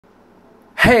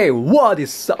Hey, what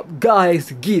is up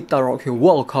guys? Guitar Rock here,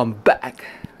 welcome back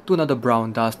to another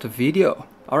Brown Dust video.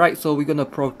 Alright, so we're gonna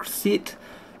proceed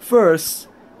first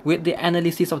with the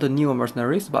analysis of the new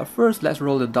mercenaries, but first let's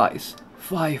roll the dice.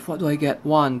 5, what do I get?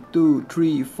 1, 2,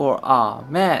 3, 4, ah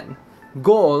man,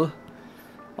 gold.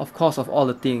 Of course, of all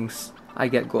the things, I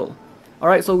get gold.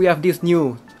 Alright, so we have this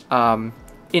new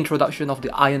introduction of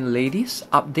the Iron Ladies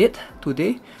update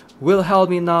today.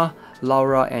 Wilhelmina,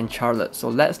 Laura and Charlotte. So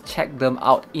let's check them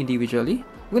out individually.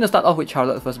 I'm gonna start off with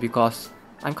Charlotte first because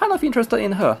I'm kind of interested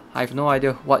in her. I have no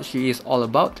idea what she is all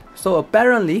about. So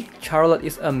apparently Charlotte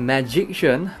is a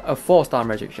magician, a 4-star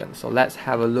magician. So let's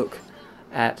have a look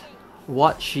at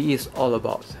what she is all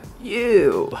about.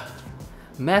 Ew!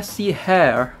 Messy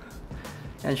hair,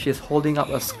 and she's holding up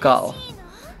a skull.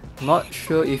 Not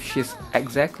sure if she's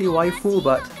exactly waifu,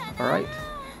 but alright.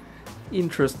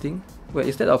 Interesting. Wait,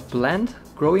 is that a plant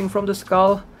growing from the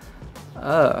skull?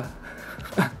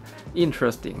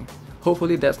 Interesting.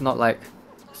 Hopefully that's not like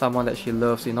someone that she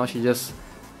loves, you know, she just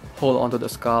hold onto the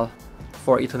skull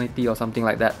for eternity or something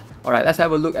like that. Alright, let's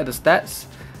have a look at the stats.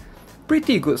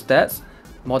 Pretty good stats.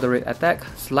 Moderate attack,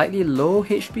 slightly low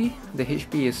HP. The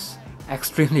HP is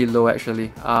extremely low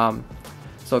actually.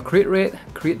 So crit rate,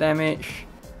 crit damage,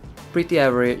 pretty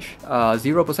average,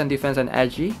 0% defense and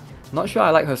edgy. Not sure I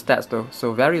like her stats though,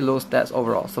 so very low stats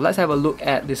overall. So let's have a look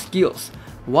at the skills.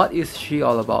 What is she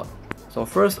all about? So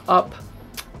first up,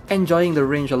 enjoying the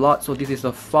range a lot. So this is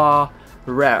a far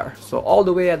rare. So all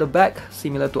the way at the back,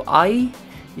 similar to I.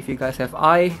 If you guys have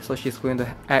I, so she's going to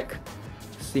act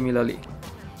similarly.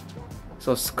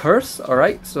 So curse,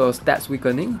 alright, so stats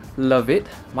weakening, love it.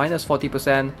 Minus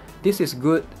 40%. This is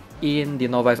good in the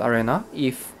Novice Arena.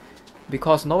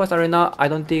 Because Novice Arena, I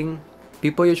don't think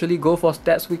people usually go for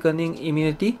stats weakening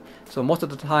immunity, so most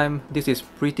of the time this is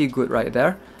pretty good right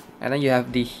there. And then you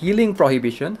have the healing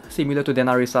prohibition, similar to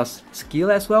Denarisa's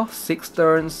skill as well. 6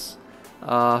 turns,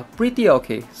 pretty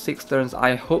okay. 6 turns.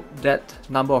 I hope that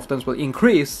number of turns will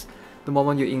increase the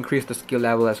moment you increase the skill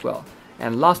level as well.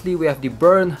 And lastly, we have the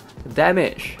burn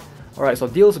damage. Alright, so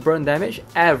deals burn damage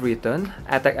every turn,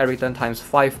 attack every turn times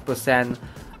 5%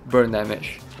 burn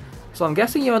damage. So I'm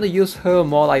guessing you want to use her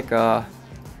more like a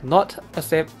not a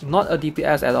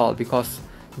DPS at all, because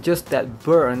just that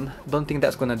burn, don't think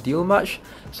that's gonna deal much.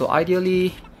 So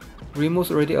ideally, removes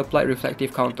already applied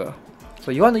reflective counter. So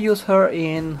you want to use her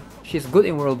in, she's good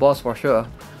in World Boss for sure.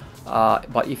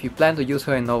 But if you plan to use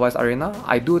her in Novice Arena,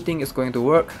 I do think it's going to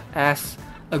work as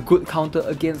a good counter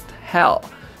against Hell.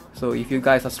 So if you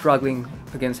guys are struggling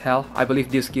against Hell, I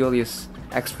believe this skill is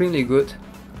extremely good.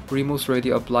 Removes already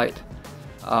applied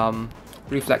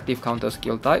reflective counter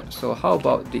skill type. So how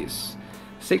about this?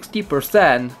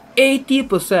 60%,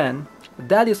 80%,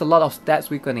 that is a lot of stats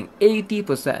weakening.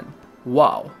 80%,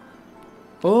 wow.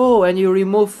 Oh, and you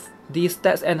remove the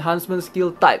stats enhancement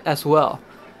skill type as well,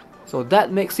 so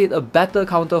that makes it a better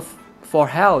counter for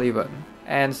Hell even.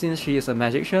 And since she is a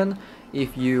magician,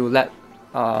 if you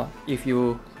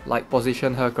like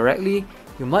position her correctly,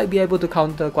 you might be able to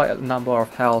counter quite a number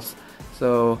of Hells.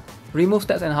 So remove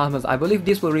stats enhancements. I believe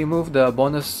this will remove the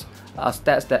bonus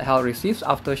stats that Hell receives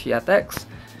after she attacks.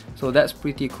 So that's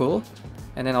pretty cool.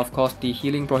 And then of course the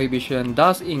healing prohibition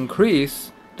does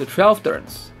increase to 12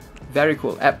 turns. Very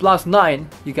cool. At +9,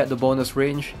 you get the bonus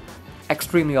range.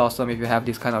 Extremely awesome if you have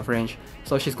this kind of range.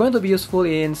 So she's going to be useful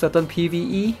in certain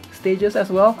PvE stages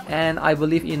as well. And I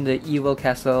believe in the Evil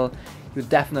Castle, you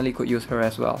definitely could use her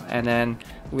as well. And then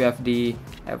we have the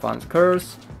Advanced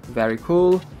Curse. Very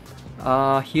cool.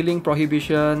 Healing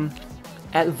prohibition,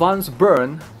 advanced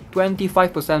burn,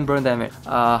 25% burn damage,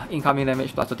 incoming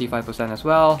damage plus 35% as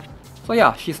well. So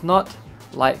yeah, she's not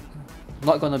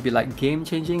gonna be like game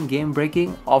changing, game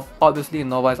breaking. Obviously in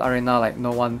Novice Arena, like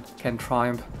no one can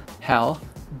triumph Hell.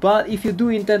 But if you do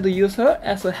intend to use her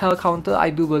as a Hell counter, I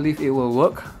do believe it will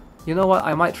work. You know what,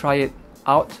 I might try it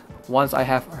out once I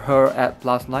have her at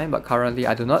 +9, but currently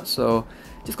I do not, so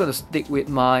just gonna stick with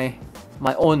my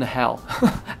own Hell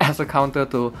as a counter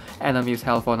to enemies'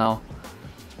 Hell for now.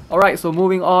 Alright, so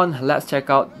moving on, let's check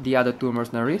out the other 2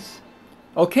 mercenaries.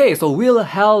 Okay, so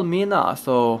Wilhelmina,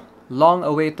 so long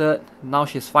awaited, now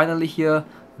she's finally here.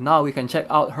 Now we can check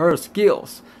out her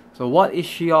skills. So what is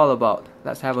she all about?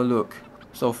 Let's have a look.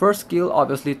 So first skill,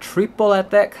 obviously triple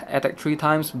attack 3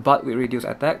 times but with reduced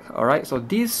attack. Alright, so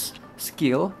this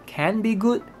skill can be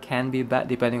good, can be bad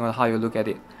depending on how you look at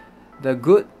it. The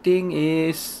good thing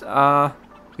is,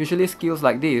 usually skills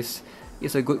like this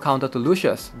is a good counter to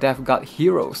Lucius, Death Guard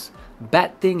heroes.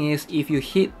 Bad thing is if you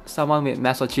hit someone with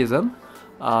masochism,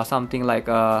 something like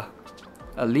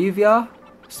Olivia,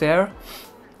 Sarah,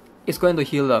 it's going to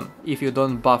heal them if you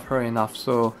don't buff her enough.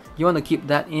 So you want to keep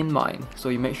that in mind. So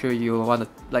you make sure you want to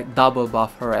like double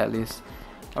buff her at least.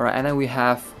 Alright, and then we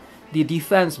have the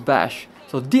defense bash.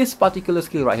 So this particular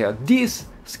skill right here, this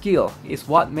skill is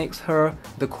what makes her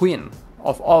the queen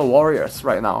of all warriors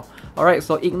right now. Alright,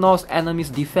 so ignores enemies'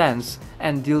 defense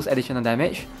and deals additional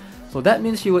damage. So that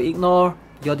means she will ignore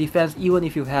your defense even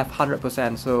if you have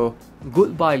 100%. So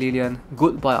goodbye Lilian,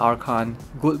 goodbye Archon,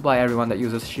 goodbye everyone that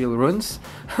uses shield runes.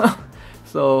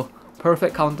 So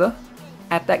perfect counter.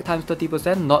 Attack times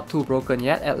 30%, not too broken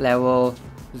yet at level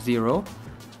 0.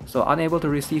 So unable to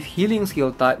receive healing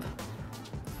skill type.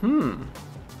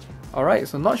 Alright,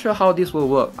 so not sure how this will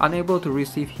work. Unable to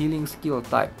receive healing skill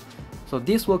type. So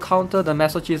this will counter the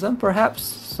masochism perhaps.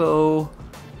 So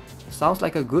sounds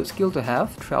like a good skill to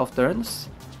have, 12 turns.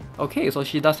 Okay, so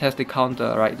she does have the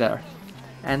counter right there.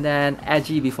 And then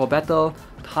Edgy before battle,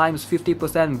 times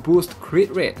 50% boost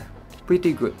crit rate.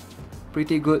 Pretty good.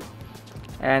 Pretty good.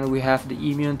 And we have the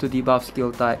immune to debuff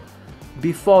skill type.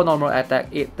 Before normal attack,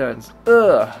 8 turns.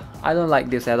 I don't like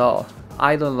this at all.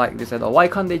 I don't like this at all. Why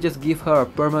can't they just give her a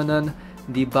permanent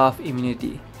debuff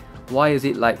immunity? Why is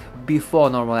it like before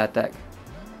normal attack?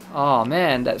 Oh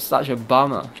man, that's such a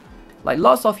bummer. Like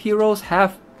lots of heroes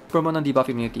have permanent debuff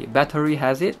immunity. Battery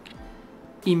has it.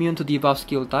 Immune to debuff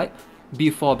skill type.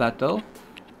 Before battle.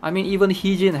 I mean even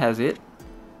Heejin has it.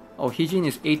 Oh, Heejin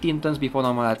is 18 turns before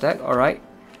normal attack, alright.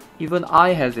 Even I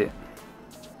has it.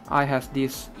 I has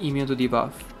this immune to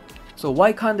debuff. So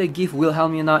why can't they give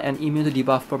Wilhelmina an immune to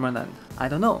debuff permanent? I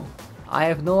don't know. I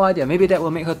have no idea. Maybe that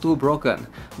will make her too broken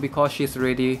because she's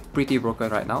already pretty broken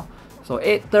right now. So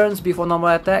 8 turns before normal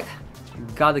attack.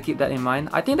 Gotta keep that in mind.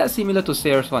 I think that's similar to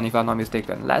Sayre's one if I'm not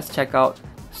mistaken. Let's check out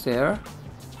Sayre.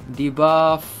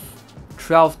 Debuff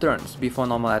 12 turns before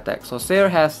normal attack. So Sayre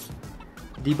has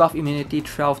debuff immunity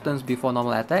 12 turns before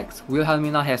normal attacks.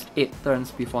 Wilhelmina has 8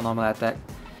 turns before normal attack.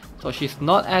 So she's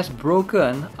not as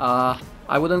broken.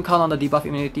 I wouldn't count on the debuff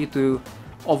immunity to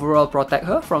overall protect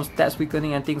her from stats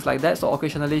weakening and things like that. So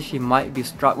occasionally she might be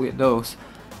struck with those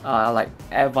like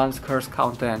advanced curse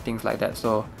counter and things like that.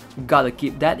 So gotta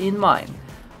keep that in mind.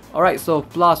 Alright, so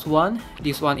 +1,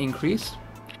 this one increase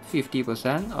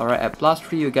 50%. Alright, at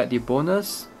 +3 you get the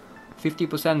bonus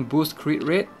 50% boost crit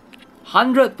rate,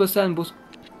 100% boost.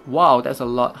 Wow, that's a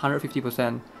lot.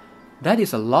 150%. That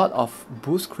is a lot of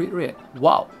boost crit rate.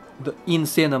 Wow, the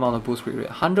insane amount of boost crit rate.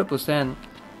 100%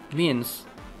 means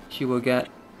she will get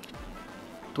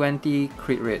 20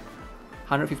 crit rate.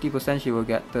 150% she will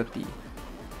get 30.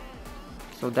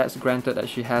 So that's granted that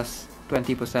she has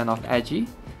 20% of Edgy,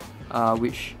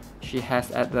 which she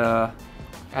has at the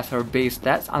as her base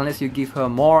stats, unless you give her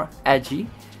more Edgy.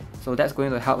 So that's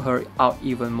going to help her out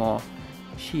even more.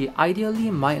 She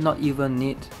ideally might not even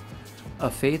need a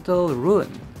fatal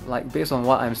rune. Like based on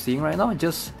what I'm seeing right now,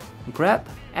 just grab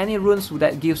any runes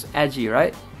that gives Edgy,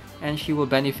 right? And she will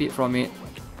benefit from it.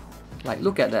 Like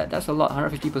look at that, that's a lot,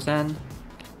 150%.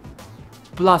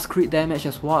 Plus crit damage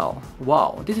as well.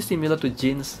 Wow, this is similar to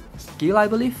Jin's skill I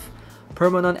believe.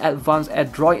 Permanent advanced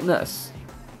adroitness.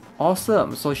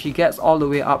 Awesome, so she gets all the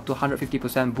way up to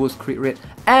 150% boost crit rate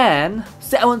and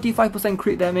 75%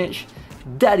 crit damage.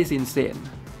 That is insane.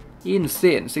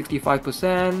 Insane.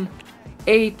 65%,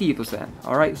 80%.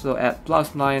 Alright, so at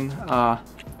 +9,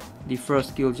 the first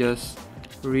skill just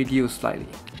reduced slightly.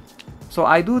 So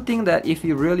I do think that if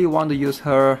you really want to use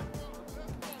her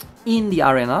in the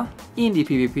arena, in the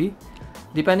PvP,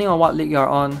 depending on what league you're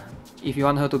on, if you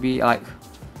want her to be like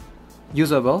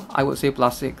usable, I would say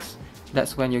 +6.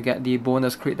 That's when you get the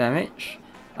bonus crit damage.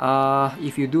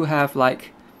 If you do have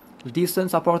like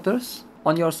decent supporters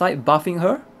on your side buffing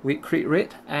her with crit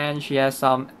rate, and she has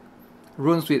some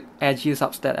runes with edgy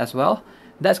substat as well,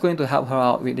 that's going to help her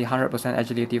out with the 100%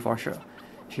 agility for sure.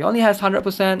 She only has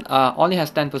 100%, only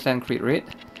has 10% crit rate,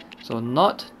 so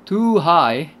not too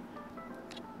high.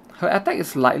 Her attack is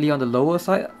slightly on the lower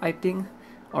side, I think,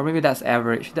 or maybe that's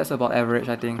average. That's about average,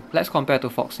 I think. Let's compare to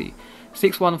Foxy.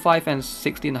 615 and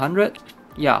 1600.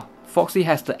 Yeah, Foxy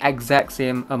has the exact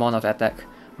same amount of attack,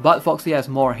 but Foxy has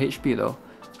more HP though,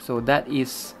 so that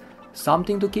is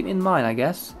something to keep in mind, I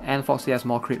guess. And Foxy has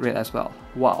more crit rate as well.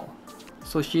 Wow,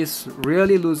 so she's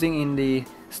really losing in the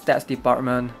stats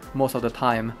department most of the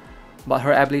time, but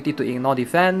her ability to ignore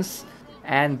defense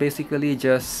and basically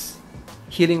just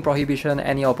healing prohibition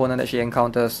any opponent that she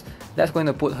encounters, that's going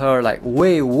to put her like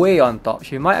way on top.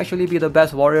 She might actually be the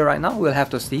best warrior right now. We'll have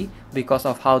to see because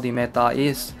of how the meta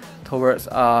is towards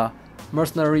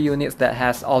mercenary units that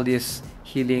has all this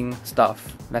healing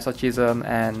stuff, masochism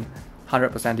and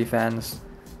 100% defense.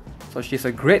 So she's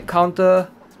a great counter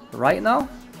right now.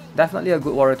 Definitely a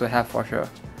good warrior to have for sure.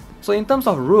 So in terms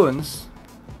of runes,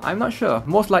 I'm not sure.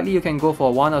 Most likely you can go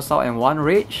for 1 assault and 1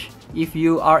 rage if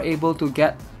you are able to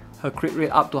get her crit rate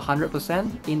up to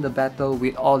 100% in the battle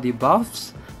with all the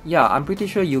buffs. Yeah, I'm pretty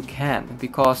sure you can,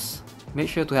 because make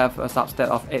sure to have a substat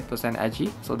of 8%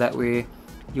 edgy, so that way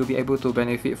you'll be able to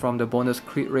benefit from the bonus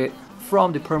crit rate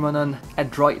from the permanent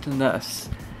adroitness.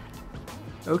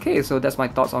 Okay, so that's my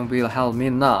thoughts on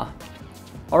Wilhelmina.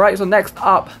 Alright, so next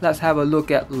up, let's have a look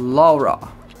at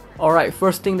Laura. Alright,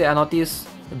 first thing that I noticed,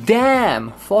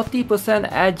 damn! 40%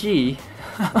 edgy!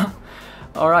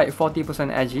 Alright,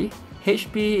 40% edgy.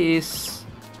 HP is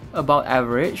about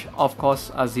average, of course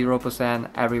 0%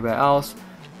 everywhere else.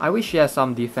 I wish she has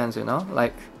some defense, you know,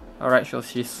 like, alright, so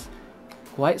she's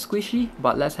quite squishy,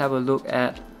 but let's have a look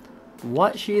at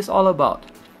what she is all about.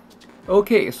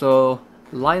 Okay, so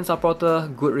line supporter,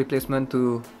 good replacement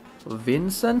to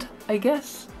Vincent, I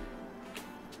guess.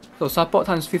 So support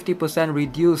times 50%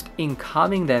 reduced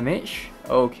incoming damage.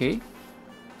 Okay,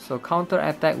 so counter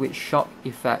attack with shock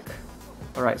effect.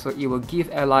 Alright, so it will give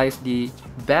allies the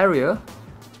barrier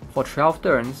for 12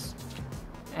 turns,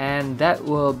 and that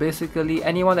will basically,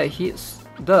 anyone that hits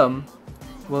them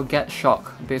will get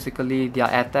shock. Basically their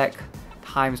attack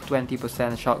times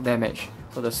 20% shock damage.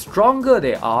 So the stronger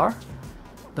they are,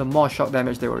 the more shock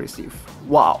damage they will receive.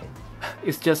 Wow!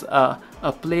 It's just a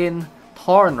plain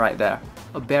thorn right there.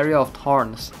 A barrier of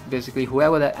thorns. Basically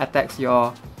whoever that attacks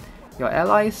your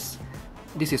allies,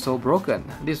 this is so broken.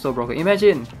 This is so broken.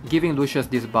 Imagine giving Lucius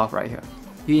this buff right here.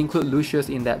 You include Lucius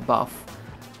in that buff.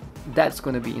 That's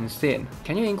gonna be insane.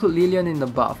 Can you include Lillian in the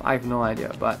buff? I have no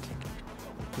idea, but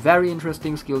very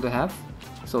interesting skill to have.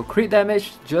 So crit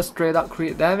damage, just straight up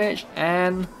crit damage,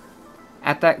 and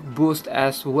attack boost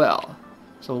as well.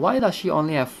 So why does she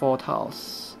only have 4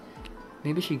 tiles?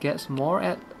 Maybe she gets more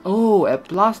at... Oh, at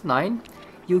 +9,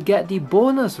 you get the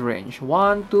bonus range.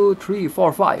 1, 2, 3,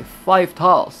 4, 5. 5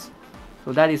 tiles.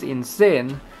 So that is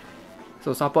insane.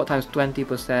 So support times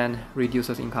 20%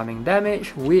 reduces incoming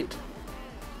damage with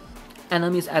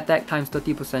enemies attack times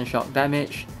 30% shock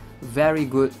damage. Very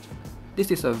good.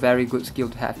 This is a very good skill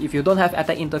to have. If you don't have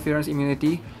attack interference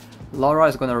immunity, Laura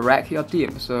is gonna wreck your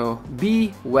team, so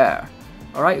beware.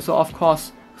 Alright, so of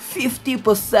course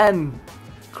 50%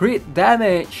 crit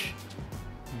damage.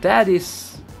 That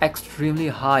is extremely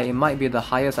high. It might be the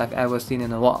highest I've ever seen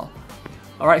in a while.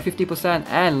 Alright, 50%,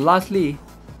 and lastly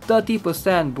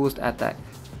 30% boost attack.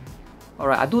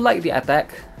 Alright, I do like the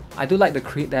attack, I do like the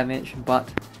crit damage, but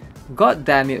god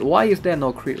damn it, why is there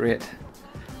no crit rate?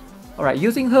 Alright,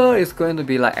 using her is going to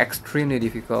be like extremely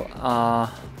difficult. How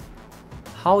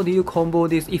do you combo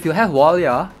this? If you have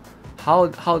Walia, how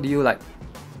do you like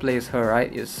place her,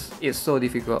 right? It's so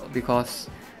difficult because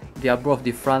they are both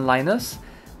the frontliners.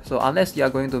 So unless you are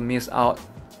going to miss out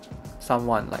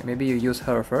someone, like maybe you use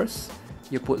her first,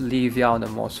 you put Livia on the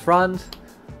most front,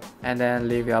 and then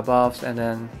Livia buffs, and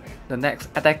then the next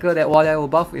attacker that Walia will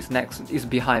buff is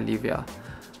behind Livia.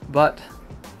 But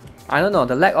I don't know,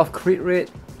 the lack of crit rate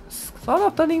is sort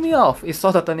of turning me off. It's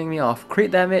sort of turning me off.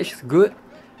 Crit damage is good,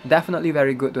 definitely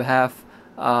very good to have.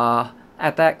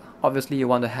 Attack, obviously you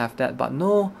want to have that, but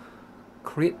no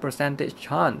crit percentage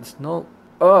chance. No,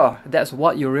 that's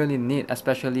what you really need,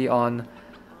 especially on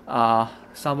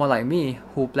someone like me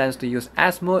who plans to use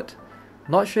Asmode.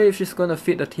 Not sure if she's gonna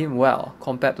fit the team well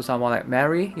compared to someone like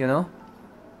Mary, you know.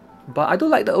 But I do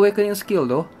like the awakening skill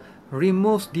though.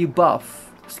 Removes debuff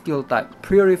skill type,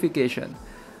 purification.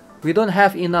 We don't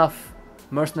have enough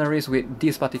mercenaries with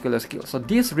this particular skill, so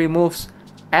this removes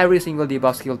every single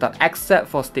debuff skill type except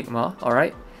for stigma.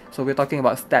 Alright, so we're talking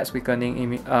about stats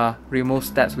weakening, remove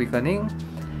stats weakening.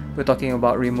 We're talking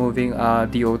about removing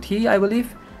DOT, I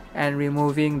believe, and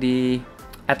removing the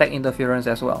attack interference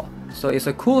as well. So it's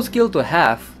a cool skill to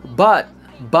have, but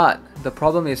the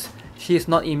problem is she's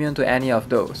not immune to any of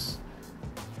those.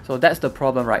 So that's the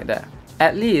problem right there.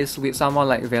 At least with someone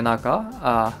like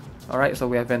Venaka, alright, so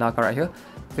we have Venaka right here.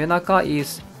 Venaka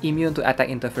is immune to attack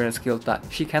interference skill type.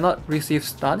 She cannot receive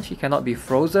stun, she cannot be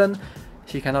frozen,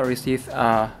 she cannot receive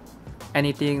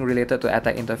anything related to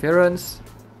attack interference,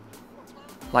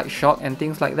 like shock and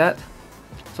things like that.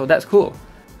 So that's cool.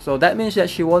 So that means that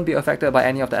she won't be affected by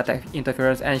any of the attack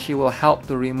interference, and she will help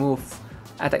to remove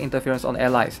attack interference on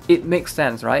allies. It makes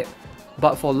sense, right?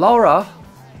 But for Laura,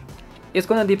 it's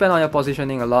gonna depend on your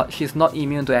positioning a lot. She's not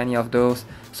immune to any of those.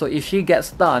 So if she gets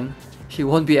stunned, she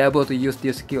won't be able to use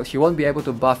this skill. She won't be able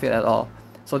to buff it at all.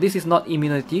 So this is not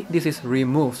immunity, this is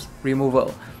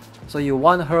removal. So you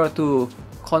want her to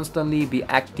constantly be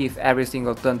active every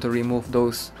single turn to remove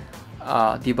those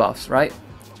debuffs, right?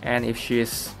 And if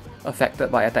she's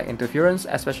affected by attack interference,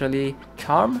 especially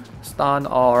charm, stun,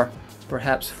 or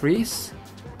perhaps freeze,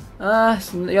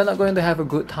 you're not going to have a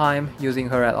good time using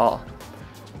her at all.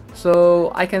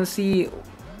 So I can see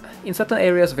in certain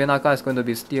areas Venaka is going to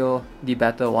be still the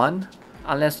better one,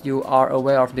 unless you are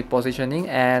aware of the positioning,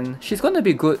 and she's going to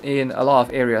be good in a lot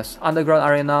of areas. Underground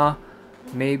arena,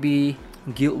 maybe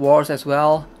guild wars as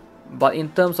well, but in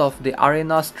terms of the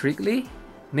arena strictly,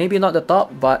 maybe not the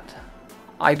top, but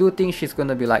I do think she's going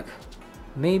to be like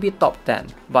maybe top 10,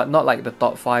 but not like the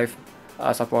top 5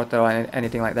 supporter or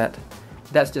anything like that.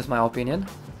 That's just my opinion.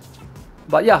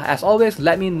 But yeah, as always,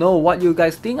 let me know what you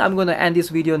guys think. I'm gonna end this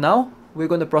video now. We're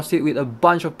gonna proceed with a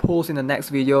bunch of polls in the next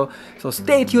video, so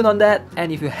stay tuned on that.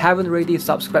 And if you haven't already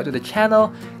subscribed to the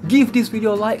channel, give this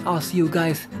video a like. I'll see you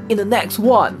guys in the next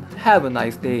one. Have a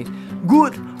nice day.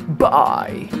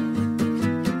 Goodbye.